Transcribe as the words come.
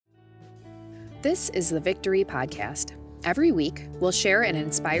This is the Victory Podcast. Every week, we'll share an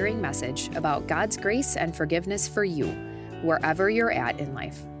inspiring message about God's grace and forgiveness for you, wherever you're at in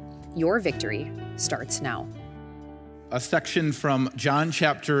life. Your victory starts now. A section from John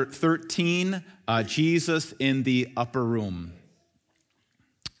chapter 13, Jesus in the upper room.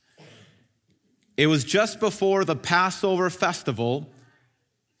 It was just before the Passover festival.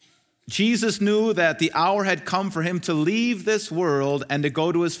 Jesus knew that the hour had come for him to leave this world and to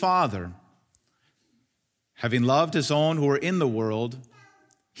go to his Father. Having loved his own who were in the world,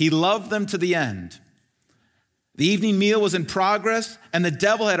 he loved them to the end. The evening meal was in progress, and the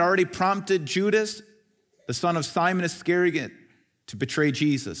devil had already prompted Judas, the son of Simon Iscariot, to betray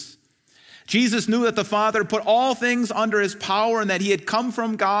Jesus. Jesus knew that the Father put all things under his power and that he had come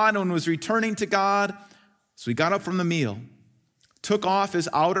from God and was returning to God. So he got up from the meal, took off his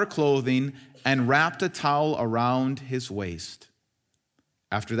outer clothing, and wrapped a towel around his waist.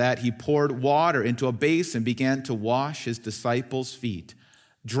 After that, he poured water into a basin and began to wash his disciples' feet,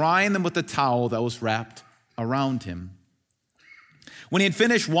 drying them with the towel that was wrapped around him. When he had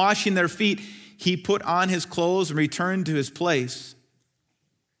finished washing their feet, he put on his clothes and returned to his place.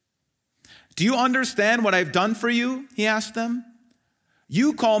 "Do you understand what I've done for you?" he asked them.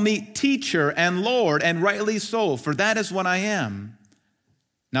 "You call me teacher and Lord, and rightly so, for that is what I am.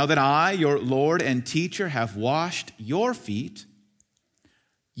 Now that I, your Lord and teacher, have washed your feet,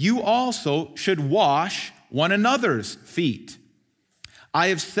 you also should wash one another's feet. I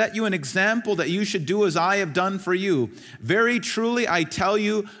have set you an example that you should do as I have done for you. Very truly, I tell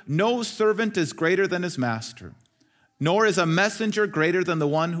you, no servant is greater than his master, nor is a messenger greater than the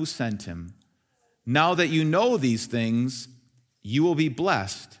one who sent him. Now that you know these things, you will be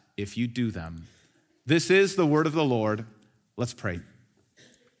blessed if you do them." This is the word of the Lord. Let's pray.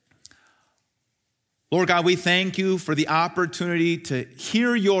 Lord God, we thank you for the opportunity to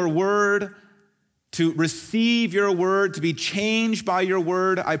hear your word, to receive your word, to be changed by your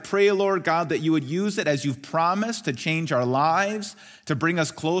word. I pray, Lord God, that you would use it as you've promised to change our lives, to bring us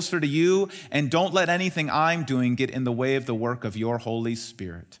closer to you, and don't let anything I'm doing get in the way of the work of your Holy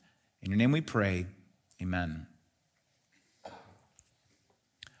Spirit. In your name we pray, amen.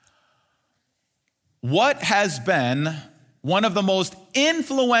 What has been one of the most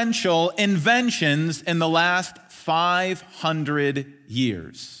influential inventions in the last 500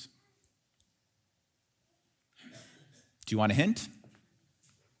 years? Do you want a hint?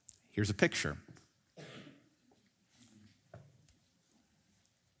 Here's a picture.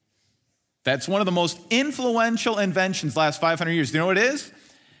 That's one of the most influential inventions the last 500 years. Do you know what it is?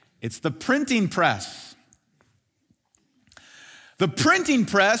 It's the printing press. The printing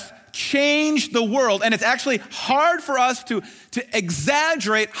press changed the world, and it's actually hard for us to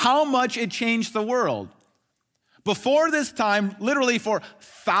exaggerate how much it changed the world. Before this time, literally for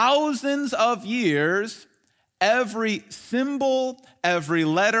thousands of years, every symbol, every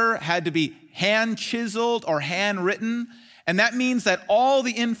letter had to be hand-chiseled or handwritten, and that means that all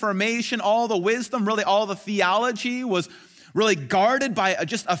the information, all the wisdom, really all the theology was really guarded by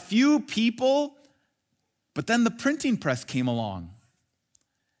just a few people. But then the printing press came along.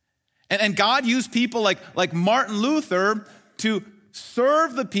 And God used people like Martin Luther to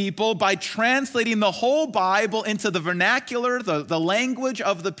serve the people by translating the whole Bible into the vernacular, the language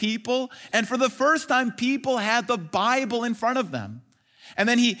of the people. And for the first time, people had the Bible in front of them. And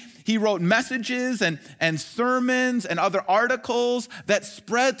then he wrote messages and sermons and other articles that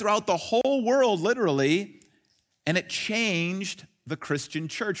spread throughout the whole world, literally. And it changed the Christian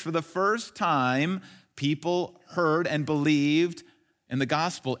church. For the first time, people heard and believed in the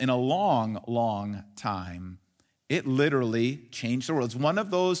gospel in a long, long time. It literally changed the world. It's one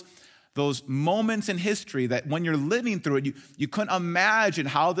of those moments in history that when you're living through it, you couldn't imagine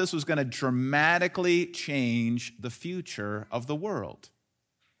how this was going to dramatically change the future of the world.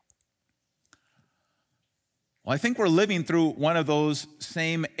 Well, I think we're living through one of those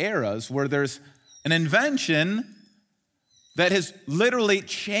same eras where there's an invention that has literally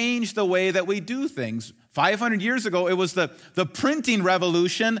changed the way that we do things. 500 years ago, it was the printing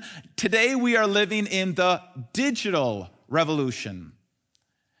revolution. Today, we are living in the digital revolution.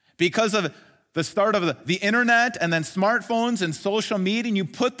 Because of the start of the internet and then smartphones and social media, and you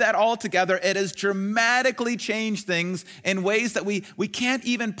put that all together, it has dramatically changed things in ways that we can't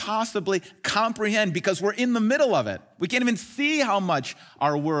even possibly comprehend because we're in the middle of it. We can't even see how much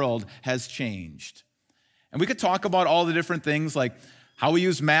our world has changed. And we could talk about all the different things like how we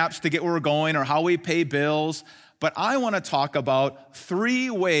use maps to get where we're going or how we pay bills. But I want to talk about 3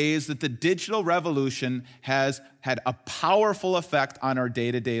 ways that the digital revolution has had a powerful effect on our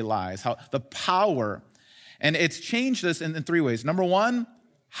day-to-day lives. How the power, and it's changed us in 3 ways. Number 1,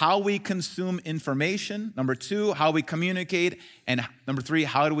 how we consume information. Number 2, how we communicate. And number 3,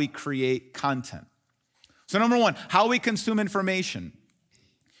 how do we create content? So number 1, how we consume information.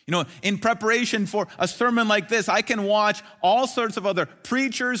 You know, in preparation for a sermon like this, I can watch all sorts of other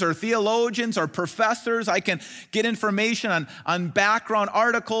preachers or theologians or professors. I can get information on background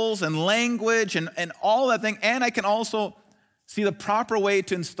articles and language and all that thing. And I can also see the proper way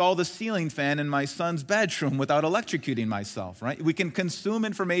to install the ceiling fan in my son's bedroom without electrocuting myself, right? We can consume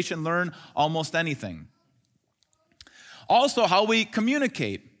information, learn almost anything. Also, how we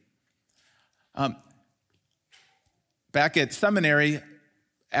communicate. Back at seminary,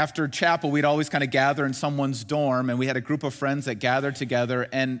 after chapel, we'd always kind of gather in someone's dorm, and we had a group of friends that gathered together,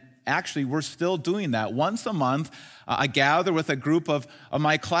 and actually, we're still doing that. Once a month, I gather with a group of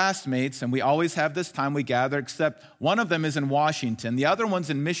my classmates, and we always have this time we gather, except one of them is in Washington, the other one's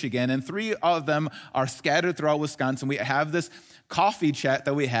in Michigan, and 3 of them are scattered throughout Wisconsin. We have this coffee chat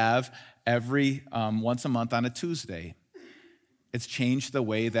that we have every once a month on a Tuesday. It's changed the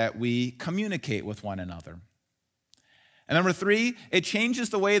way that we communicate with one another. And number 3, it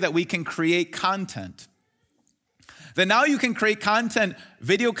changes the way that we can create content. That now you can create content,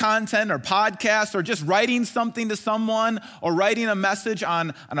 video content or podcasts or just writing something to someone or writing a message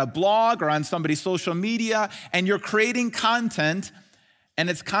on a blog or on somebody's social media, and you're creating content, and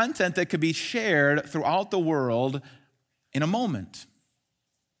it's content that could be shared throughout the world in a moment.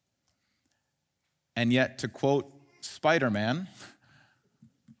 And yet, to quote Spider-Man,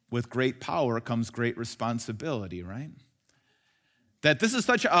 with great power comes great responsibility, right? That this is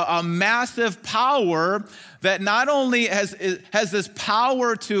such a massive power that not only has this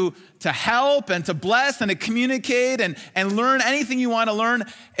power to help and to bless and to communicate and learn anything you want to learn,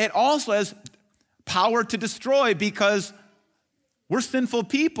 it also has power to destroy because we're sinful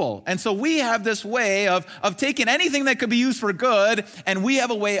people. And so we have this way of taking anything that could be used for good, and we have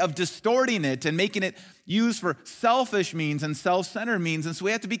a way of distorting it and making it used for selfish means and self-centered means. And so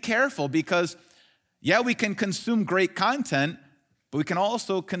we have to be careful because, yeah, we can consume great content, but we can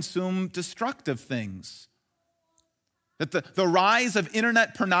also consume destructive things. That the rise of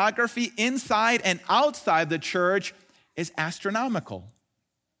internet pornography inside and outside the church is astronomical.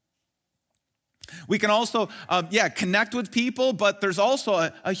 We can also, connect with people, but there's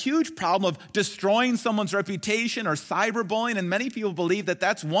also a huge problem of destroying someone's reputation or cyberbullying, and many people believe that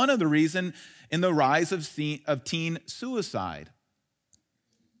that's one of the reasons in the rise of teen suicide.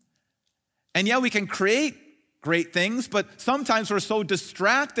 And yeah, we can create great things, but sometimes we're so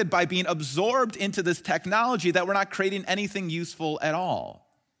distracted by being absorbed into this technology that we're not creating anything useful at all.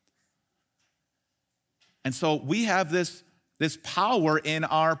 And so we have this power in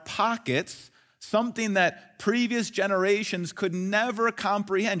our pockets, something that previous generations could never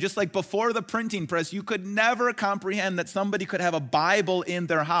comprehend. Just like before the printing press, you could never comprehend that somebody could have a Bible in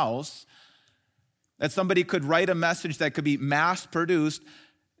their house, that somebody could write a message that could be mass-produced.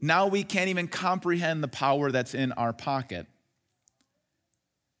 Now we can't even comprehend the power that's in our pocket.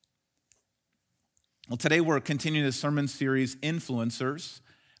 Well, today we're continuing the sermon series, Influencers.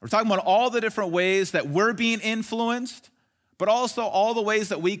 We're talking about all the different ways that we're being influenced, but also all the ways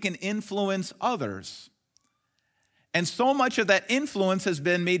that we can influence others. And so much of that influence has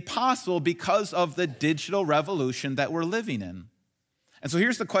been made possible because of the digital revolution that we're living in. And so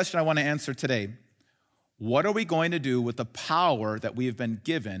here's the question I want to answer today. What are we going to do with the power that we have been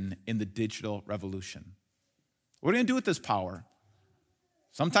given in the digital revolution? What are we going to do with this power?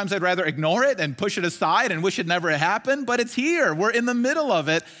 Sometimes I'd rather ignore it and push it aside and wish it never happened, but it's here. We're in the middle of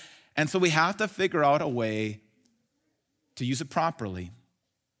it. And so we have to figure out a way to use it properly.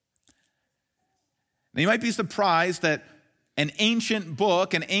 Now, you might be surprised that an ancient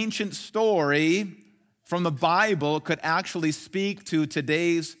book, an ancient story from the Bible could actually speak to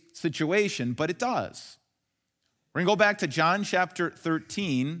today's situation, but it does. We're going to go back to John chapter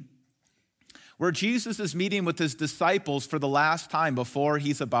 13, where Jesus is meeting with his disciples for the last time before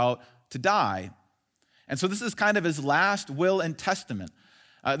he's about to die. And so this is kind of his last will and testament.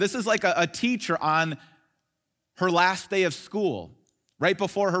 This is like a teacher on her last day of school, right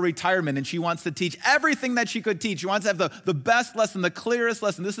before her retirement, and she wants to teach everything that she could teach. She wants to have the best lesson, the clearest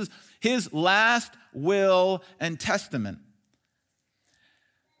lesson. This is his last will and testament.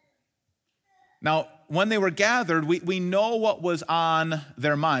 Now, when they were gathered, we know what was on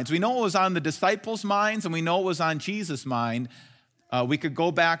their minds. We know what was on the disciples' minds, and we know what was on Jesus' mind. We could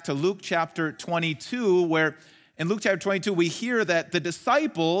go back to Luke chapter 22, where in Luke chapter 22, we hear that the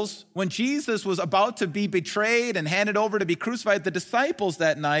disciples, when Jesus was about to be betrayed and handed over to be crucified, the disciples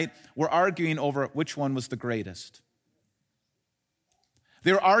that night were arguing over which one was the greatest.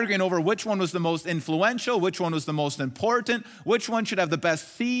 They were arguing over which one was the most influential, which one was the most important, which one should have the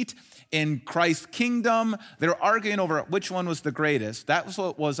best seat in Christ's kingdom. They were arguing over which one was the greatest. That was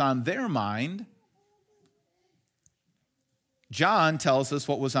what was on their mind. John tells us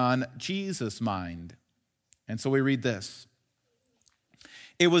what was on Jesus' mind. And so we read this.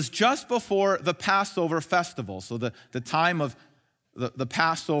 It was just before the Passover festival, so the time of the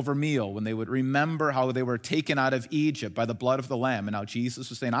Passover meal, when they would remember how they were taken out of Egypt by the blood of the Lamb. And now Jesus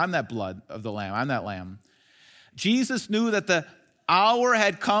was saying, I'm that blood of the Lamb, I'm that Lamb. Jesus knew that the hour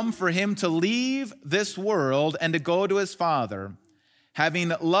had come for him to leave this world and to go to his Father.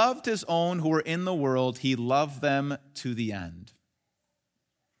 Having loved his own who were in the world, he loved them to the end.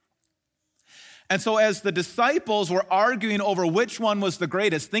 And so as the disciples were arguing over which one was the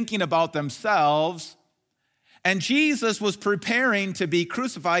greatest, thinking about themselves, and Jesus was preparing to be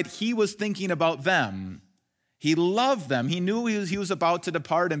crucified, he was thinking about them. He loved them. He knew he was about to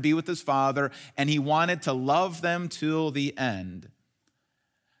depart and be with his Father, and he wanted to love them till the end.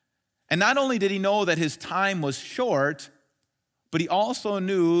 And not only did he know that his time was short, but he also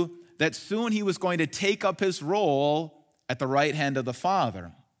knew that soon he was going to take up his role at the right hand of the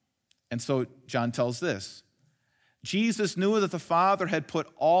Father. And so John tells this. Jesus knew that the Father had put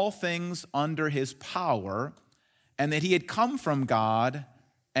all things under his power, and that he had come from God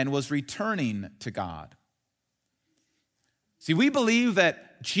and was returning to God. See, we believe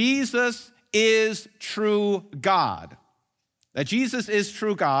that Jesus is true God. That Jesus is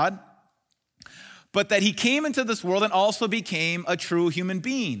true God, but that he came into this world and also became a true human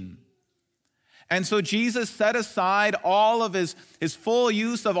being. And so Jesus set aside all of his full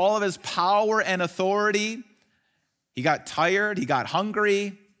use of all of his power and authority. He got tired, he got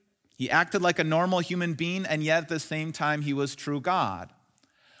hungry, he acted like a normal human being, and yet at the same time, he was true God.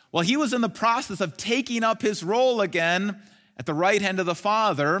 Well, he was in the process of taking up his role again at the right hand of the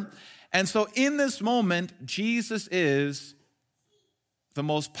Father. And so in this moment, Jesus is the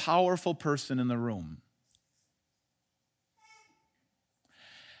most powerful person in the room.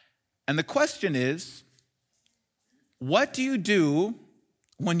 And the question is, what do you do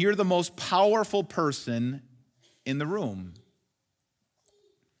when you're the most powerful person in the room?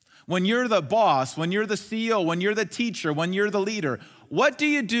 When you're the boss, when you're the CEO, when you're the teacher, when you're the leader, what do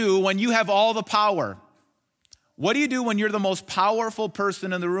you do when you have all the power? What do you do when you're the most powerful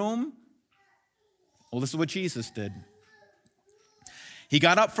person in the room? Well, this is what Jesus did. He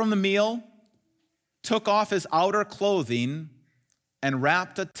got up from the meal, took off his outer clothing, and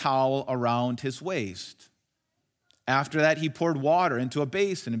wrapped a towel around his waist. After that, he poured water into a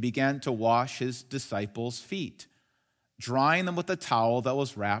basin and began to wash his disciples' feet, drying them with the towel that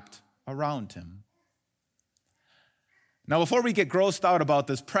was wrapped around him. Now, before we get grossed out about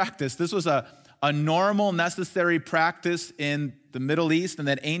this practice, this was a normal, necessary practice in the Middle East and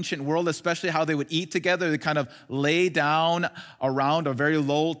that ancient world, especially how they would eat together. They kind of lay down around a very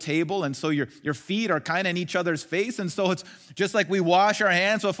low table, and so your feet are kind of in each other's face. And so it's just like we wash our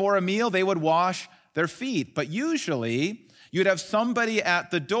hands before a meal, they would wash their feet. But usually, you'd have somebody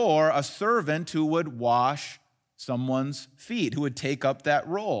at the door, a servant, who would wash someone's feet, who would take up that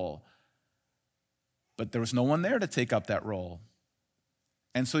role. But there was no one there to take up that role.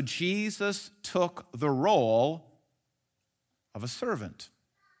 And so Jesus took the role of a servant.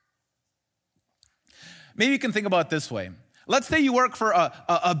 Maybe you can think about it this way. Let's say you work for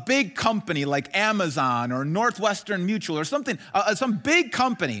a big company like Amazon or Northwestern Mutual or something, some big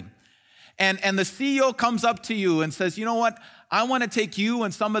company. And the CEO comes up to you and says, you know what, I want to take you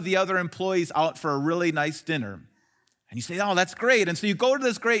and some of the other employees out for a really nice dinner. And you say, oh, that's great. And so you go to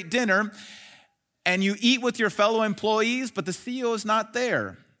this great dinner and you eat with your fellow employees, but the CEO is not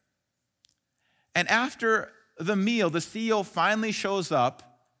there. And after the meal, the CEO finally shows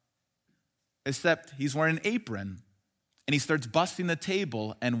up, except he's wearing an apron, and he starts busting the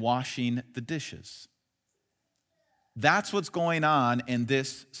table and washing the dishes. That's what's going on in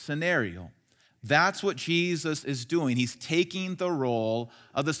this scenario. That's what Jesus is doing. He's taking the role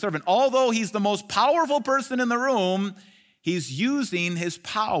of the servant. Although he's the most powerful person in the room, he's using his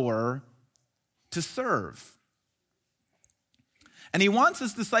power to serve. And he wants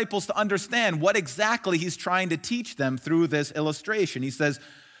his disciples to understand what exactly he's trying to teach them through this illustration. He says,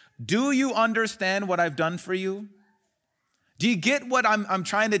 do you understand what I've done for you? Do you get what I'm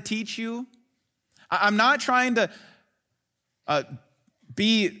trying to teach you? I'm not trying to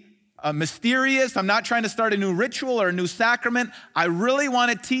be mysterious. I'm not trying to start a new ritual or a new sacrament. I really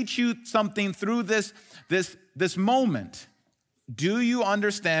want to teach you something through this moment. Do you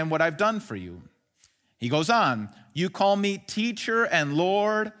understand what I've done for you? He goes on, you call me teacher and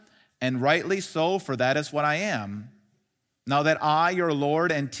Lord, and rightly so, for that is what I am. Now that I, your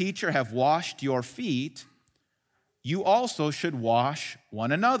Lord and teacher, have washed your feet, you also should wash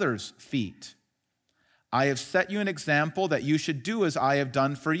one another's feet. I have set you an example that you should do as I have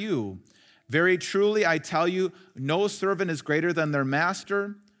done for you. Very truly, I tell you, no servant is greater than their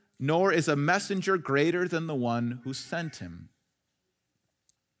master, nor is a messenger greater than the one who sent him.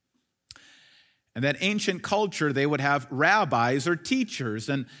 In that ancient culture, they would have rabbis or teachers,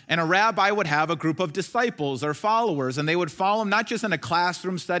 and a rabbi would have a group of disciples or followers, and they would follow him not just in a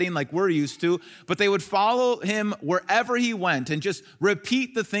classroom setting like we're used to, but they would follow him wherever he went and just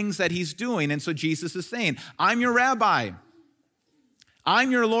repeat the things that he's doing. And so Jesus is saying, I'm your rabbi.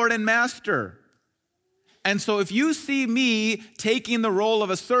 I'm your Lord and master. And so if you see me taking the role of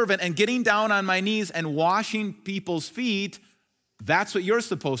a servant and getting down on my knees and washing people's feet, that's what you're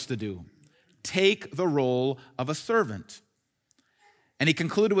supposed to do. Take the role of a servant. And he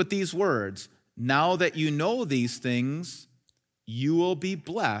concluded with these words, now that you know these things, you will be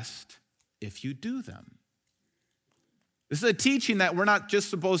blessed if you do them. This is a teaching that we're not just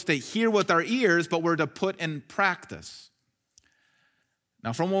supposed to hear with our ears, but we're to put in practice.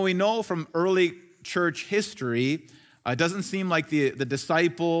 Now, from what we know from early church history, it doesn't seem like the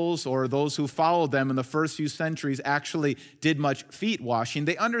disciples or those who followed them in the first few centuries actually did much feet washing.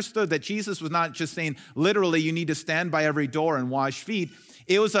 They understood that Jesus was not just saying, literally, you need to stand by every door and wash feet.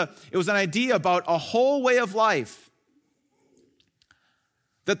 It was an idea about a whole way of life.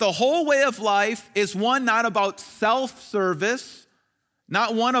 That the whole way of life is one not about self-service,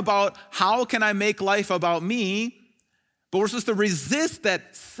 not one about how can I make life about me, but we're supposed to resist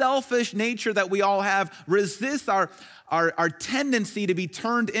that selfish nature that we all have, resist our tendency to be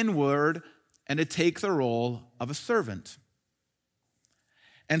turned inward and to take the role of a servant.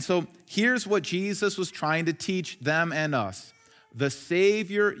 And so here's what Jesus was trying to teach them and us. The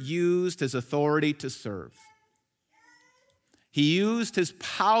Savior used his authority to serve. He used his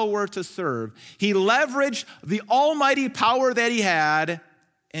power to serve. He leveraged the almighty power that he had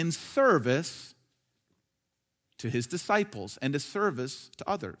in service to his disciples and to service to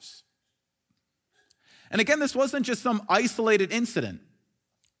others. And again, this wasn't just some isolated incident.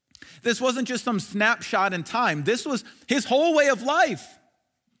 This wasn't just some snapshot in time. This was his whole way of life.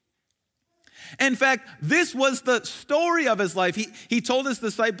 In fact, this was the story of his life. He told his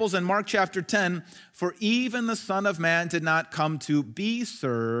disciples in Mark chapter 10, for even the Son of Man did not come to be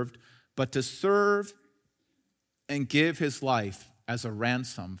served, but to serve and give his life as a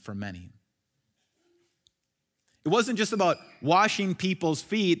ransom for many. It wasn't just about washing people's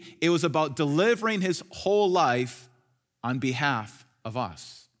feet. It was about delivering his whole life on behalf of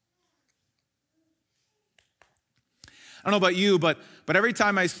us. I don't know about you, but every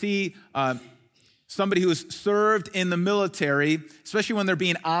time I see somebody who has served in the military, especially when they're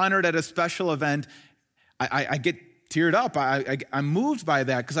being honored at a special event, I get teared up. I'm moved by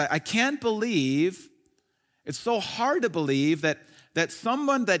that because I can't believe, it's so hard to believe that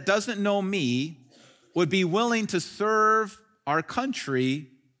someone that doesn't know me would be willing to serve our country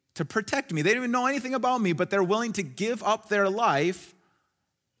to protect me. They don't even know anything about me, but they're willing to give up their life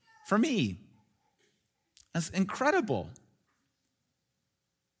for me. That's incredible.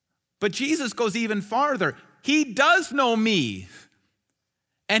 But Jesus goes even farther. He does know me,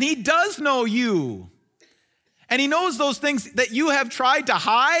 and he does know you. And he knows those things that you have tried to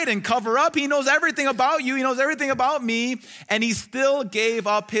hide and cover up. He knows everything about you. He knows everything about me, and he still gave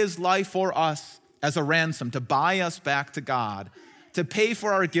up his life for us as a ransom, to buy us back to God, to pay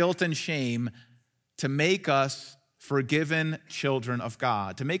for our guilt and shame, to make us forgiven children of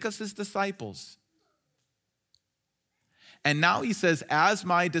God, to make us his disciples. And now he says, as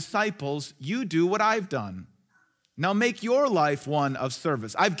my disciples, you do what I've done. Now make your life one of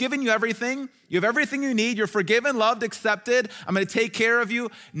service. I've given you everything. You have everything you need. You're forgiven, loved, accepted. I'm going to take care of you.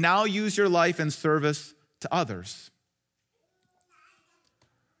 Now use your life in service to others.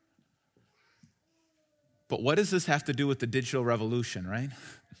 But what does this have to do with the digital revolution, right?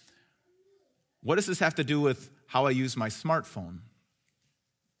 What does this have to do with how I use my smartphone?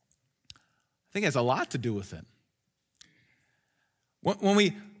 I think it has a lot to do with it. When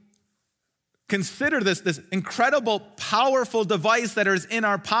we consider this incredible, powerful device that is in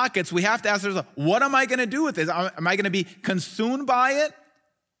our pockets, we have to ask ourselves, what am I going to do with this? Am I going to be consumed by it,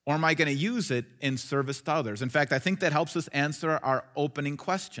 or am I going to use it in service to others? In fact, I think that helps us answer our opening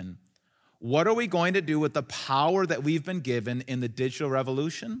question. What are we going to do with the power that we've been given in the digital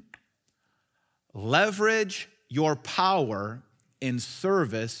revolution? Leverage your power in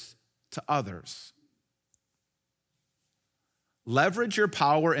service to others. Leverage your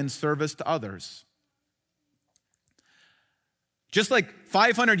power in service to others. Just like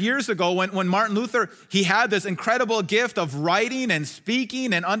 500 years ago when Martin Luther, he had this incredible gift of writing and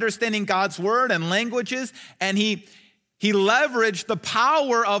speaking and understanding God's word and languages, and he leveraged the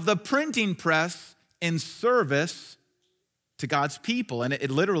power of the printing press in service to God's people, and it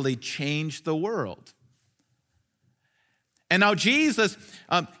literally changed the world. And now Jesus,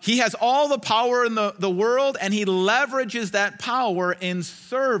 he has all the power in the world, and he leverages that power in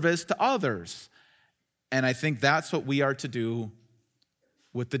service to others. And I think that's what we are to do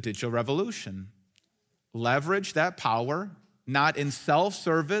with the digital revolution. Leverage that power, not in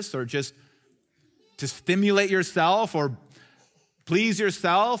self-service or just to stimulate yourself or please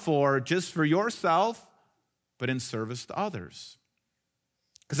yourself or just for yourself, but in service to others.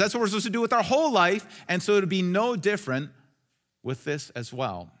 Because that's what we're supposed to do with our whole life, and so it'll be no different with this as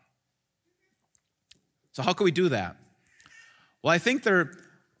well. So how can we do that? Well, I think there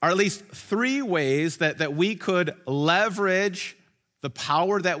are at least 3 ways that we could leverage the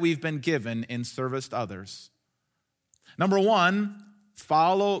power that we've been given in service to others. Number 1,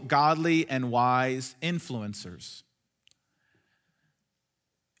 follow godly and wise influencers.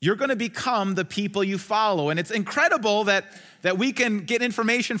 You're going to become the people you follow. And it's incredible that we can get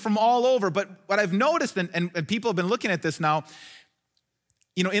information from all over. But what I've noticed, and people have been looking at this now,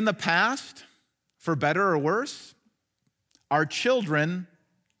 in the past, for better or worse, our children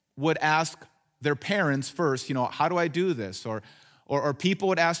would ask their parents first, how do I do this? Or people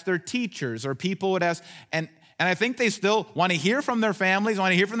would ask their teachers, or people would ask, and I think they still want to hear from their families,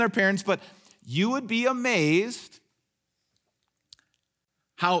 want to hear from their parents, but you would be amazed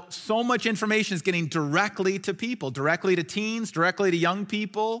how so much information is getting directly to people, directly to teens, directly to young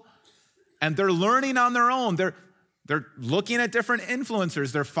people, and they're learning on their own. They're looking at different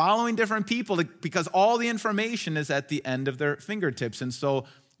influencers. They're following different people because all the information is at the end of their fingertips. And so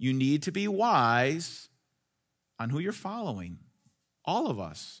you need to be wise on who you're following. All of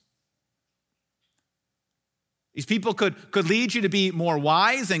us. These people could lead you to be more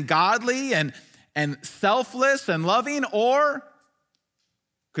wise and godly and selfless and loving, or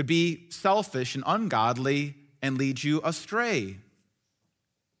could be selfish and ungodly and lead you astray.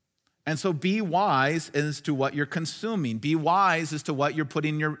 And so be wise as to what you're consuming. Be wise as to what you're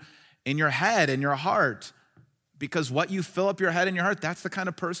putting in your head and your heart. Because what you fill up your head and your heart, that's the kind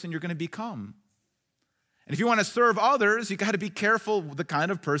of person you're going to become. And if you want to serve others, you got to be careful the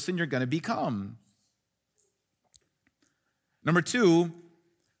kind of person you're going to become. Number 2,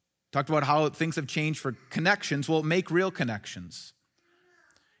 talked about how things have changed for connections. Well, make real connections.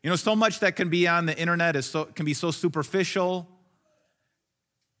 So much that can be on the internet can be so superficial,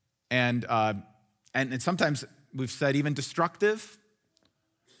 and sometimes we've said even destructive.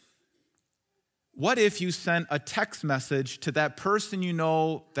 What if you sent a text message to that person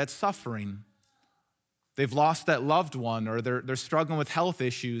that's suffering? They've lost that loved one, or they're struggling with health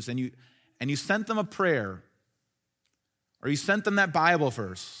issues, and you sent them a prayer, or you sent them that Bible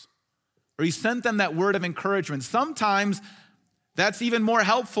verse, or you sent them that word of encouragement. Sometimes that's even more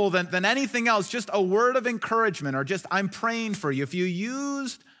helpful than anything else, just a word of encouragement, or just I'm praying for you. If you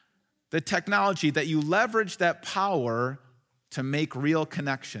used the technology, that you leverage that power to make real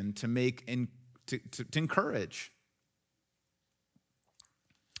connection, to encourage.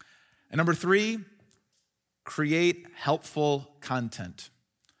 And number 3, create helpful content.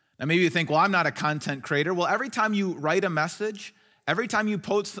 Now maybe you think, well, I'm not a content creator. Well, every time you write a message, every time you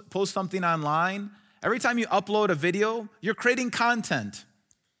post something online, every time you upload a video, you're creating content.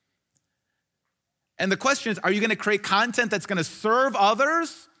 And the question is, are you going to create content that's going to serve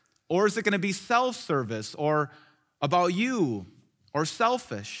others, or is it going to be self-service or about you or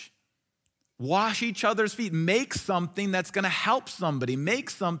selfish? Wash each other's feet. Make something that's going to help somebody. Make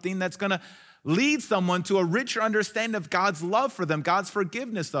something that's going to lead someone to a richer understanding of God's love for them, God's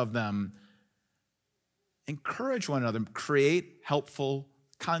forgiveness of them. Encourage one another. Create helpful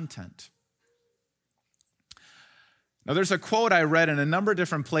content. Now, there's a quote I read in a number of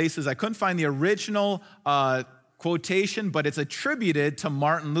different places. I couldn't find the original quotation, but it's attributed to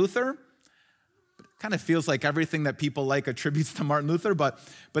Martin Luther. It kind of feels like everything that people like attributes to Martin Luther, but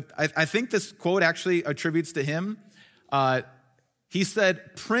I think this quote actually attributes to him. He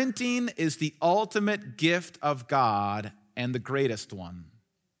said, "Printing is the ultimate gift of God and the greatest one."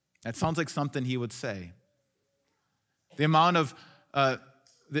 That sounds like something he would say. The amount of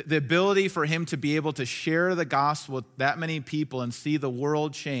the ability for him to be able to share the gospel with that many people and see the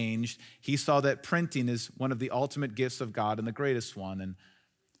world changed, he saw that printing is one of the ultimate gifts of God and the greatest one.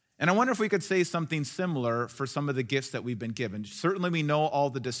 And I wonder if we could say something similar for some of the gifts that we've been given. Certainly we know all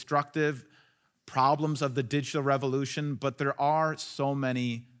the destructive problems of the digital revolution, but there are so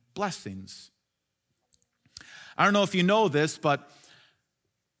many blessings. I don't know if you know this, but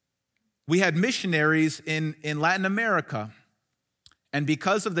we had missionaries in Latin America. And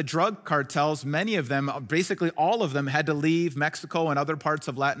because of the drug cartels, many of them, basically all of them, had to leave Mexico and other parts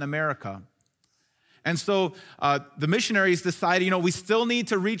of Latin America. And so the missionaries decided, we still need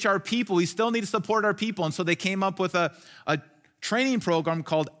to reach our people. We still need to support our people. And so they came up with a training program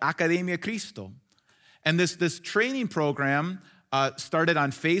called Academia Cristo. And this training program started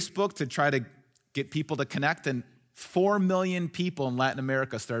on Facebook to try to get people to connect. And 4 million people in Latin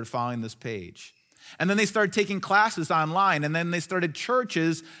America started following this page. And then they started taking classes online, and then they started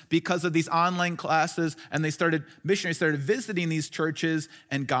churches because of these online classes, and missionaries started visiting these churches,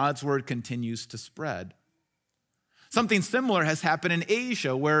 and God's word continues to spread. Something similar has happened in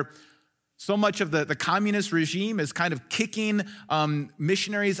Asia, where so much of the communist regime is kind of kicking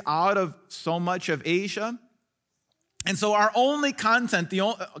missionaries out of so much of Asia. And so our only contact, the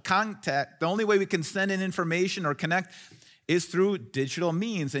only way we can send in information or connect is through digital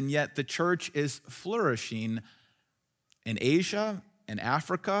means, and yet the church is flourishing in Asia, in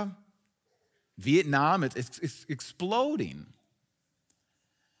Africa, Vietnam. It's exploding.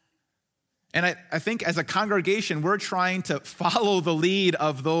 And I think as a congregation, we're trying to follow the lead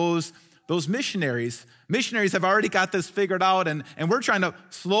of those missionaries. Missionaries have already got this figured out, and we're trying to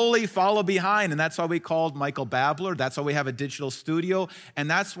slowly follow behind, and that's why we called Michael Babler. That's why we have a digital studio, and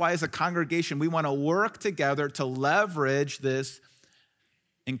that's why as a congregation, we want to work together to leverage this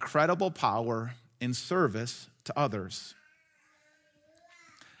incredible power in service to others.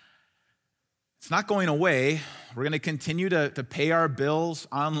 It's not going away. We're going to continue to pay our bills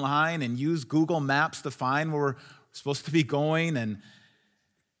online and use Google Maps to find where we're supposed to be going,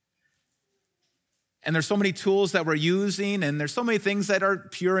 and there's so many tools that we're using, and there's so many things that are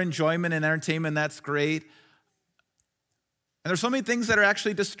pure enjoyment and entertainment. That's great. And there's so many things that are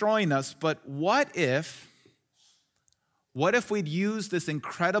actually destroying us. But what if we'd use this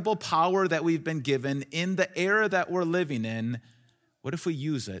incredible power that we've been given in the era that we're living in? What if we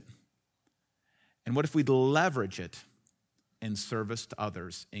use it? And what if we'd leverage it in service to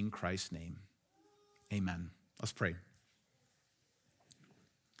others in Christ's name? Amen. Let's pray.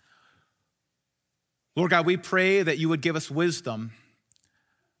 Lord God, we pray that you would give us wisdom.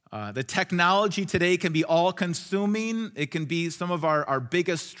 The technology today can be all-consuming. It can be some of our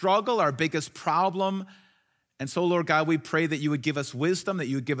biggest struggle, our biggest problem. And so, Lord God, we pray that you would give us wisdom, that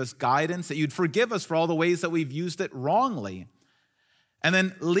you would give us guidance, that you'd forgive us for all the ways that we've used it wrongly. And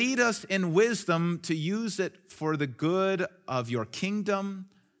then lead us in wisdom to use it for the good of your kingdom,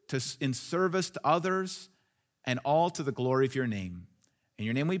 in service to others, and all to the glory of your name. In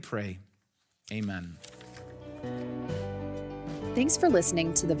your name we pray. Amen. Thanks for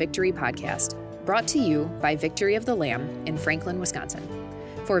listening to the Victory Podcast, brought to you by Victory of the Lamb in Franklin, Wisconsin.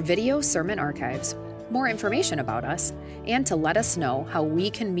 For video sermon archives, more information about us, and to let us know how we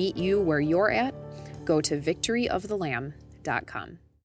can meet you where you're at, go to victoryofthelamb.com.